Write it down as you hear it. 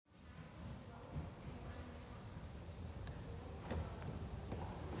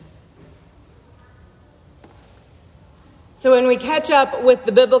So when we catch up with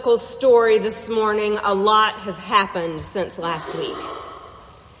the biblical story this morning, a lot has happened since last week.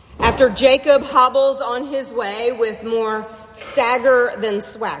 After Jacob hobbles on his way with more stagger than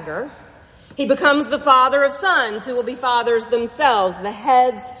swagger, he becomes the father of sons who will be fathers themselves, the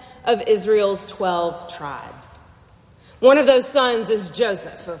heads of Israel's 12 tribes. One of those sons is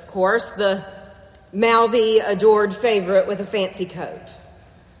Joseph, of course, the mouthy, adored favorite with a fancy coat.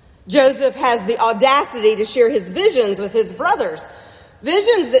 Joseph has the audacity to share his visions with his brothers,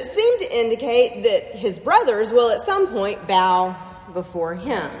 visions that seem to indicate that his brothers will at some point bow before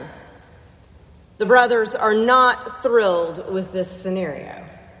him. The brothers are not thrilled with this scenario,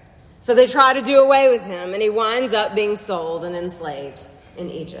 so they try to do away with him, and he winds up being sold and enslaved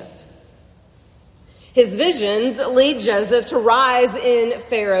in Egypt. His visions lead Joseph to rise in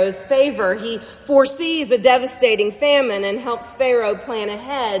Pharaoh's favor. He foresees a devastating famine and helps Pharaoh plan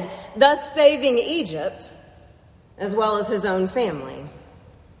ahead, thus saving Egypt as well as his own family.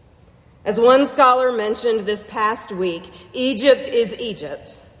 As one scholar mentioned this past week, Egypt is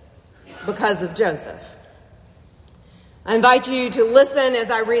Egypt because of Joseph. I invite you to listen as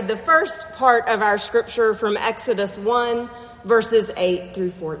I read the first part of our scripture from Exodus 1, verses 8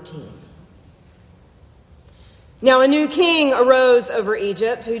 through 14. Now a new king arose over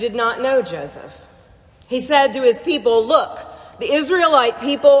Egypt who did not know Joseph. He said to his people, "Look, the Israelite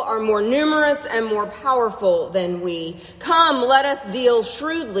people are more numerous and more powerful than we. Come, let us deal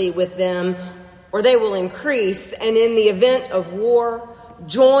shrewdly with them, or they will increase, and in the event of war,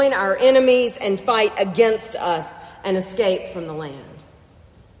 join our enemies and fight against us and escape from the land."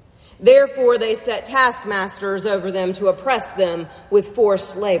 Therefore they set taskmasters over them to oppress them with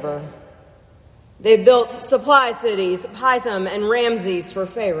forced labor. They built supply cities, Pithom and Ramses for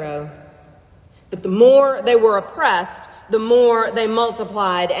Pharaoh. But the more they were oppressed, the more they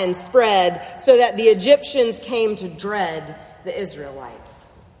multiplied and spread, so that the Egyptians came to dread the Israelites.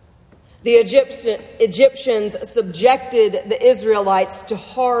 The Egyptians subjected the Israelites to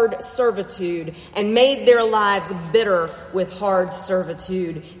hard servitude and made their lives bitter with hard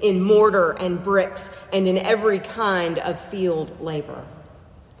servitude in mortar and bricks and in every kind of field labor.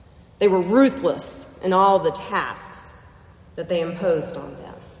 They were ruthless in all the tasks that they imposed on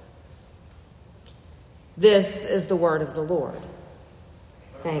them. This is the word of the Lord.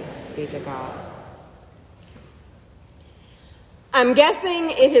 Thanks be to God. I'm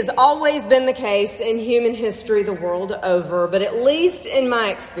guessing it has always been the case in human history the world over, but at least in my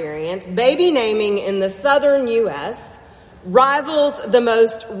experience, baby naming in the southern U.S. rivals the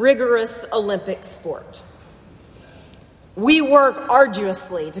most rigorous Olympic sport. We work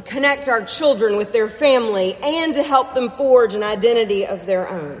arduously to connect our children with their family and to help them forge an identity of their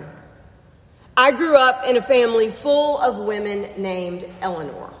own. I grew up in a family full of women named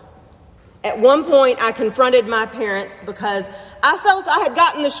Eleanor. At one point, I confronted my parents because I felt I had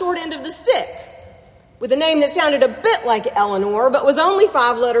gotten the short end of the stick with a name that sounded a bit like Eleanor, but was only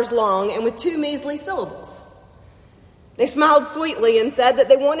 5 letters long and with 2 measly syllables. They smiled sweetly and said that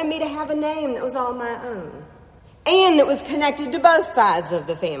they wanted me to have a name that was all my own, and that was connected to both sides of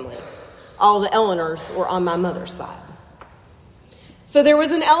the family. All the Eleanors were on my mother's side. So there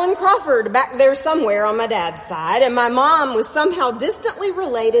was an Ellen Crawford back there somewhere on my dad's side, and my mom was somehow distantly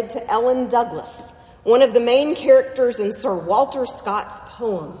related to Ellen Douglas, one of the main characters in Sir Walter Scott's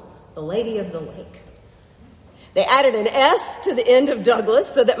poem, The Lady of the Lake. They added an S to the end of Douglas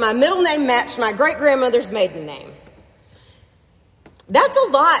so that my middle name matched my great-grandmother's maiden name. That's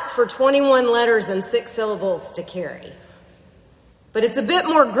a lot for 21 letters and 6 syllables to carry. But it's a bit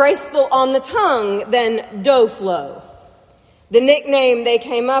more graceful on the tongue than Doflo, the nickname they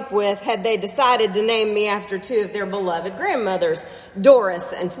came up with had they decided to name me after 2 of their beloved grandmothers,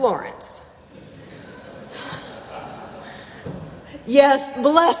 Doris and Florence. Yes,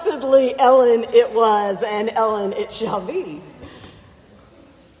 blessedly Ellen it was, and Ellen it shall be.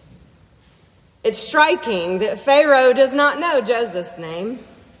 It's striking that Pharaoh does not know Joseph's name.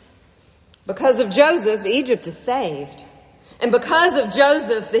 Because of Joseph, Egypt is saved. And because of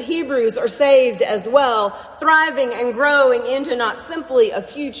Joseph, the Hebrews are saved as well, thriving and growing into not simply a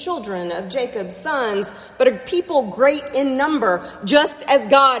few children of Jacob's sons, but a people great in number, just as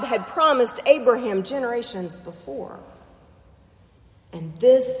God had promised Abraham generations before. And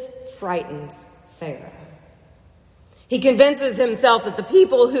this frightens Pharaoh. He convinces himself that the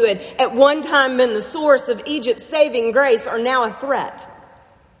people who had at one time been the source of Egypt's saving grace are now a threat.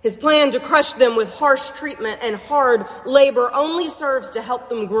 His plan to crush them with harsh treatment and hard labor only serves to help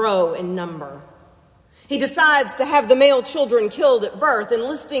them grow in number. He decides to have the male children killed at birth,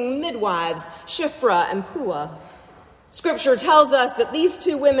 enlisting midwives, Shiphrah and Puah. Scripture tells us that these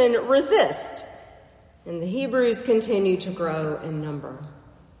 2 women resist, and the Hebrews continue to grow in number.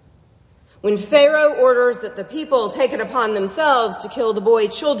 When Pharaoh orders that the people take it upon themselves to kill the boy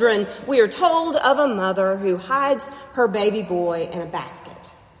children, we are told of a mother who hides her baby boy in a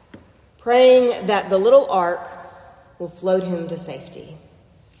basket, praying that the little ark will float him to safety.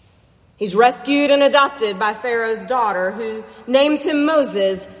 He's rescued and adopted by Pharaoh's daughter, who names him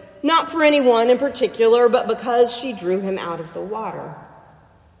Moses, not for anyone in particular, but because she drew him out of the water.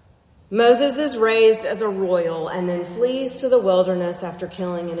 Moses is raised as a royal and then flees to the wilderness after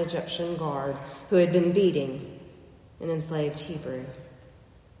killing an Egyptian guard who had been beating an enslaved Hebrew.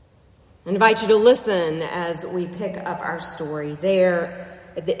 I invite you to listen as we pick up our story there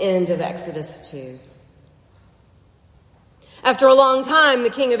at the end of Exodus 2. After a long time, the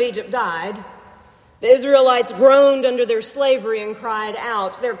king of Egypt died. The Israelites groaned under their slavery and cried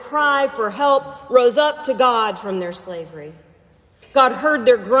out. Their cry for help rose up to God from their slavery. God heard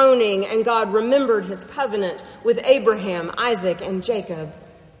their groaning, and God remembered his covenant with Abraham, Isaac, and Jacob.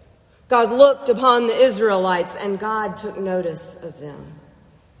 God looked upon the Israelites, and God took notice of them.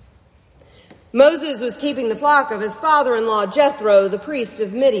 Moses was keeping the flock of his father-in-law, Jethro, the priest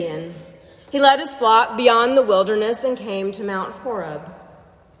of Midian. He led his flock beyond the wilderness and came to Mount Horeb,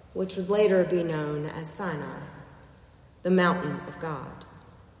 which would later be known as Sinai, the mountain of God.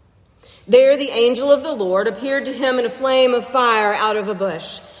 There the angel of the Lord appeared to him in a flame of fire out of a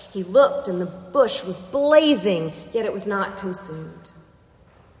bush. He looked, and the bush was blazing, yet it was not consumed.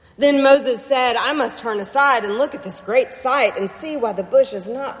 Then Moses said, I must turn aside and look at this great sight and see why the bush is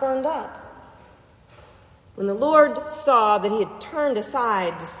not burned up. When the Lord saw that he had turned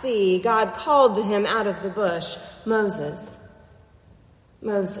aside to see, God called to him out of the bush, Moses,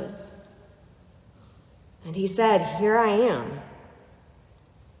 Moses. And he said, Here I am.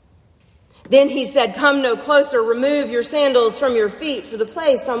 Then he said, Come no closer, remove your sandals from your feet, for the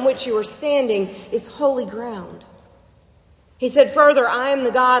place on which you are standing is holy ground. He said further, I am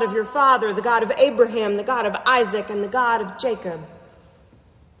the God of your father, the God of Abraham, the God of Isaac, and the God of Jacob.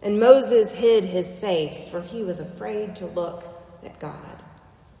 And Moses hid his face, for he was afraid to look at God.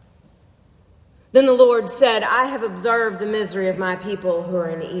 Then the Lord said, I have observed the misery of my people who are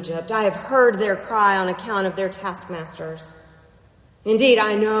in Egypt. I have heard their cry on account of their taskmasters. Indeed,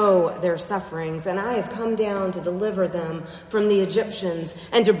 I know their sufferings, and I have come down to deliver them from the Egyptians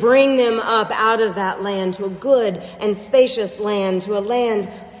and to bring them up out of that land to a good and spacious land, to a land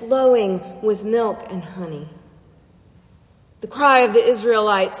flowing with milk and honey. The cry of the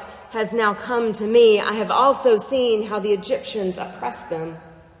Israelites has now come to me. I have also seen how the Egyptians oppress them.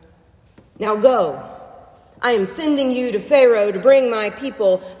 Now go. I am sending you to Pharaoh to bring my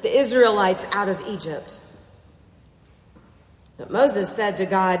people, the Israelites, out of Egypt. But Moses said to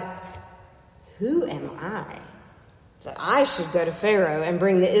God, Who am I that I should go to Pharaoh and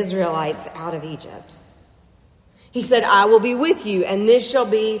bring the Israelites out of Egypt? He said, I will be with you, and this shall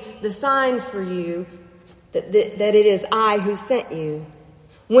be the sign for you that it is I who sent you.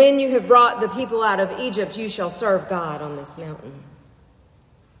 When you have brought the people out of Egypt, you shall serve God on this mountain.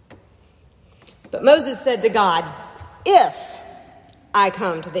 But Moses said to God, If I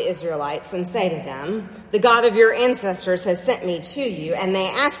come to the Israelites and say to them, The God of your ancestors has sent me to you, and they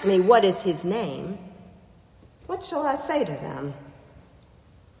ask me, What is his name? What shall I say to them?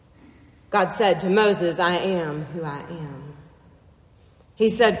 God said to Moses, I am who I am. He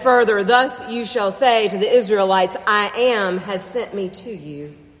said further, Thus you shall say to the Israelites, I am has sent me to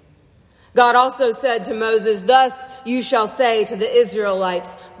you. God also said to Moses, Thus you shall say to the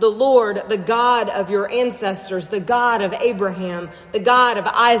Israelites, The Lord, the God of your ancestors, the God of Abraham, the God of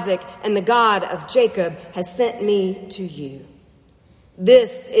Isaac, and the God of Jacob has sent me to you.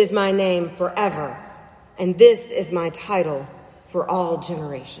 This is my name forever, and this is my title for all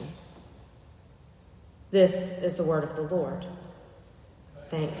generations. This is the word of the Lord.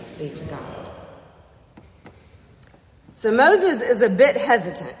 Thanks be to God. So Moses is a bit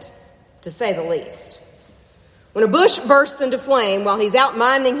hesitant, to say the least. When a bush bursts into flame while he's out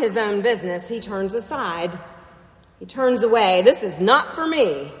minding his own business, he turns aside. He turns away. This is not for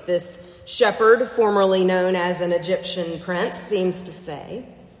me, this shepherd, formerly known as an Egyptian prince, seems to say.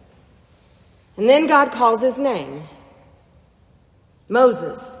 And then God calls his name.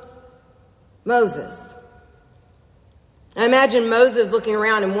 Moses. Moses. I imagine Moses looking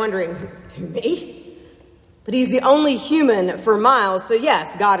around and wondering, who, me? But he's the only human for miles, so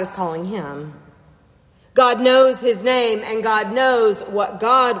yes, God is calling him. God knows his name, and God knows what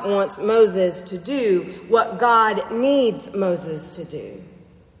God wants Moses to do, what God needs Moses to do.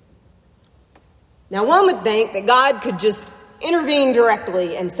 Now, one would think that God could just intervene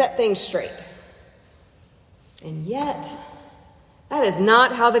directly and set things straight. And yet, That is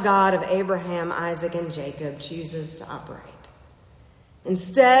not how the God of Abraham, Isaac, and Jacob chooses to operate.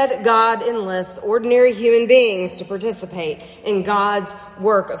 Instead, God enlists ordinary human beings to participate in God's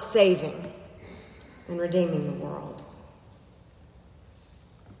work of saving and redeeming the world.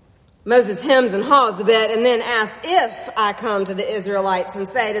 Moses hems and haws a bit and then asks, if I come to the Israelites and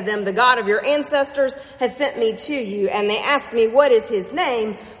say to them, the God of your ancestors has sent me to you, and they ask me, what is his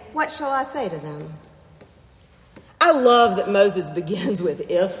name? What shall I say to them? I love that Moses begins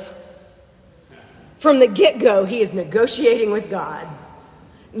with if. From the get-go, he is negotiating with God.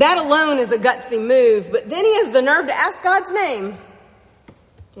 That alone is a gutsy move, but then he has the nerve to ask God's name.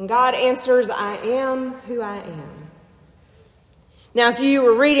 And God answers, I am who I am. Now, if you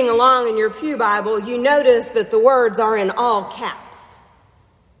were reading along in your pew Bible, you notice that the words are in all caps.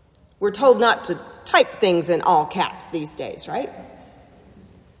 We're told not to type things in all caps these days, right?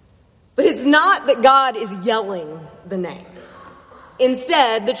 But it's not that God is yelling the name.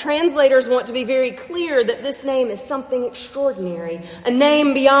 Instead, the translators want to be very clear that this name is something extraordinary, a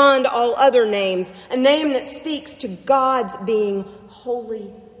name beyond all other names, a name that speaks to God's being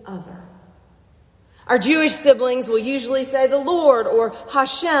wholly other. Our Jewish siblings will usually say the Lord or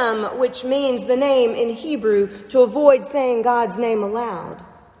Hashem, which means the name in Hebrew, to avoid saying God's name aloud.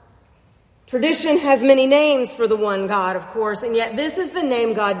 Tradition has many names for the one God, of course, and yet this is the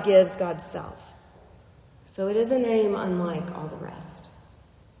name God gives God's self. So it is a name unlike all the rest.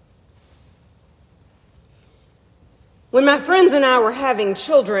 When my friends and I were having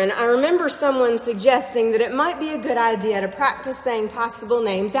children, I remember someone suggesting that it might be a good idea to practice saying possible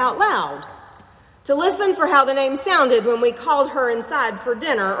names out loud. To listen for how the name sounded when we called her inside for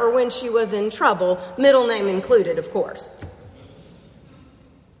dinner or when she was in trouble, middle name included, of course.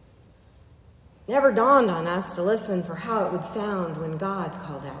 Never dawned on us to listen for how it would sound when God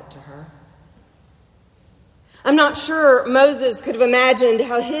called out to her. I'm not sure Moses could have imagined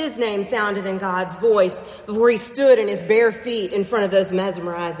how his name sounded in God's voice before he stood in his bare feet in front of those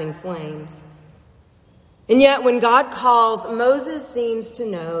mesmerizing flames. And yet when God calls, Moses seems to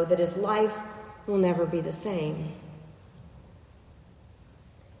know that his life will never be the same.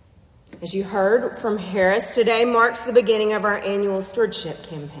 As you heard from Harris, today marks the beginning of our annual stewardship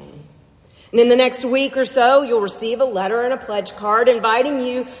campaign. And in the next week or so, you'll receive a letter and a pledge card inviting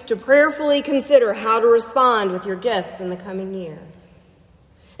you to prayerfully consider how to respond with your gifts in the coming year.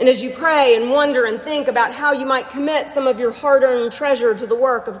 And as you pray and wonder and think about how you might commit some of your hard-earned treasure to the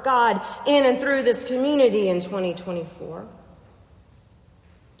work of God in and through this community in 2024,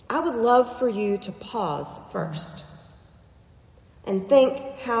 I would love for you to pause first and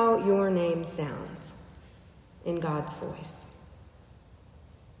think how your name sounds in God's voice.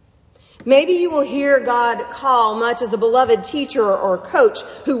 Maybe you will hear God call much as a beloved teacher or coach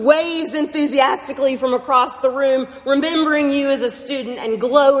who waves enthusiastically from across the room, remembering you as a student and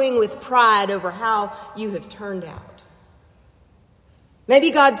glowing with pride over how you have turned out. Maybe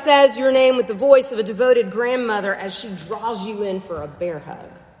God says your name with the voice of a devoted grandmother as she draws you in for a bear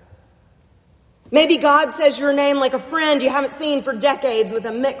hug. Maybe God says your name like a friend you haven't seen for decades with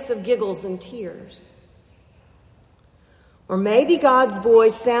a mix of giggles and tears. Or maybe God's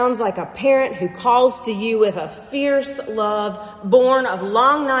voice sounds like a parent who calls to you with a fierce love born of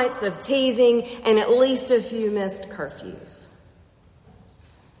long nights of teething and at least a few missed curfews.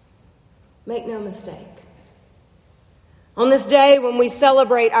 Make no mistake. On this day when we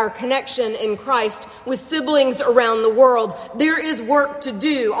celebrate our connection in Christ with siblings around the world, there is work to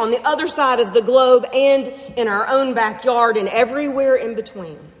do on the other side of the globe and in our own backyard and everywhere in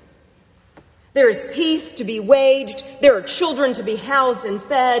between. There is peace to be waged. There are children to be housed and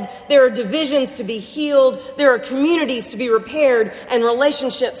fed. There are divisions to be healed. There are communities to be repaired and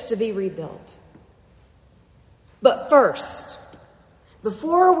relationships to be rebuilt. But first,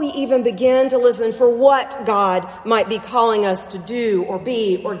 before we even begin to listen for what God might be calling us to do or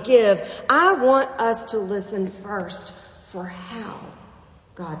be or give, I want us to listen first for how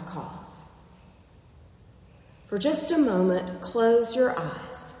God calls. For just a moment, close your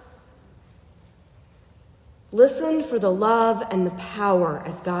eyes. Listen for the love and the power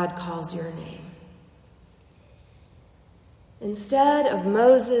as God calls your name. Instead of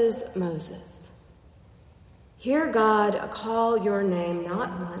Moses, Moses, hear God call your name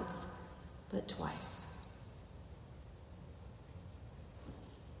not once, but twice.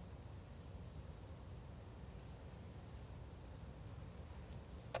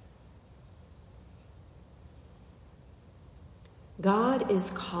 God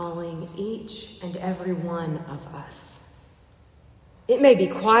is calling each and every one of us. It may be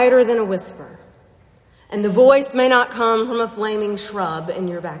quieter than a whisper, and the voice may not come from a flaming shrub in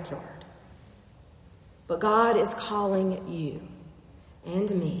your backyard. But God is calling you. and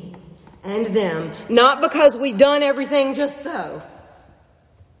me and them, not because we've done everything just so.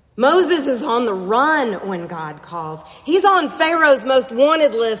 Moses is on the run when God calls. He's on Pharaoh's most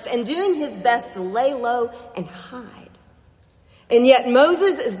wanted list and doing his best to lay low and hide. And yet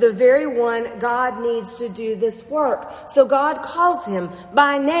Moses is the very one God needs to do this work. So God calls him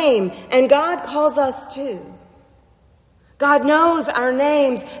by name, and God calls us too. God knows our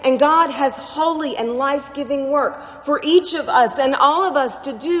names, and God has holy and life-giving work for each of us and all of us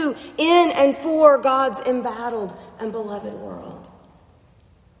to do in and for God's embattled and beloved world.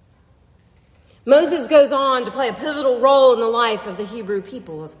 Moses goes on to play a pivotal role in the life of the Hebrew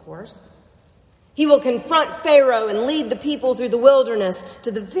people, of course. He will confront Pharaoh and lead the people through the wilderness to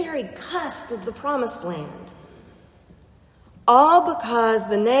the very cusp of the promised land. All because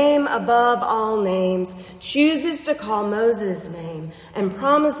the name above all names chooses to call Moses' name and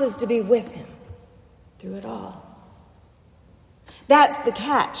promises to be with him through it all. That's the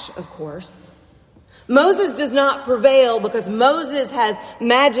catch, of course. Moses does not prevail because Moses has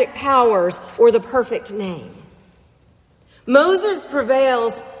magic powers or the perfect name. Moses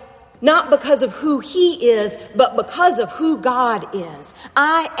prevails not because of who he is, but because of who God is.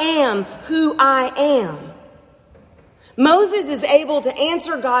 I am who I am. Moses is able to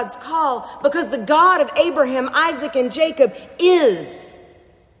answer God's call because the God of Abraham, Isaac, and Jacob is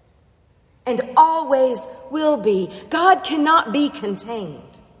and always will be. God cannot be contained.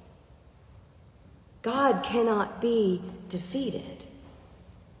 God cannot be defeated.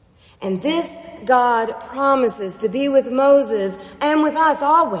 And this God promises to be with Moses and with us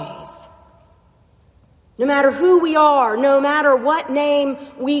always. No matter who we are, no matter what name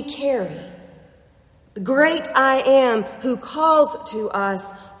we carry, the great I am who calls to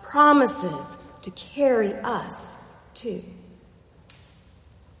us promises to carry us too.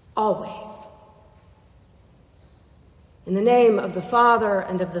 Always. In the name of the Father,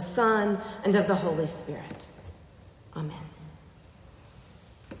 and of the Son, and of the Holy Spirit. Amen.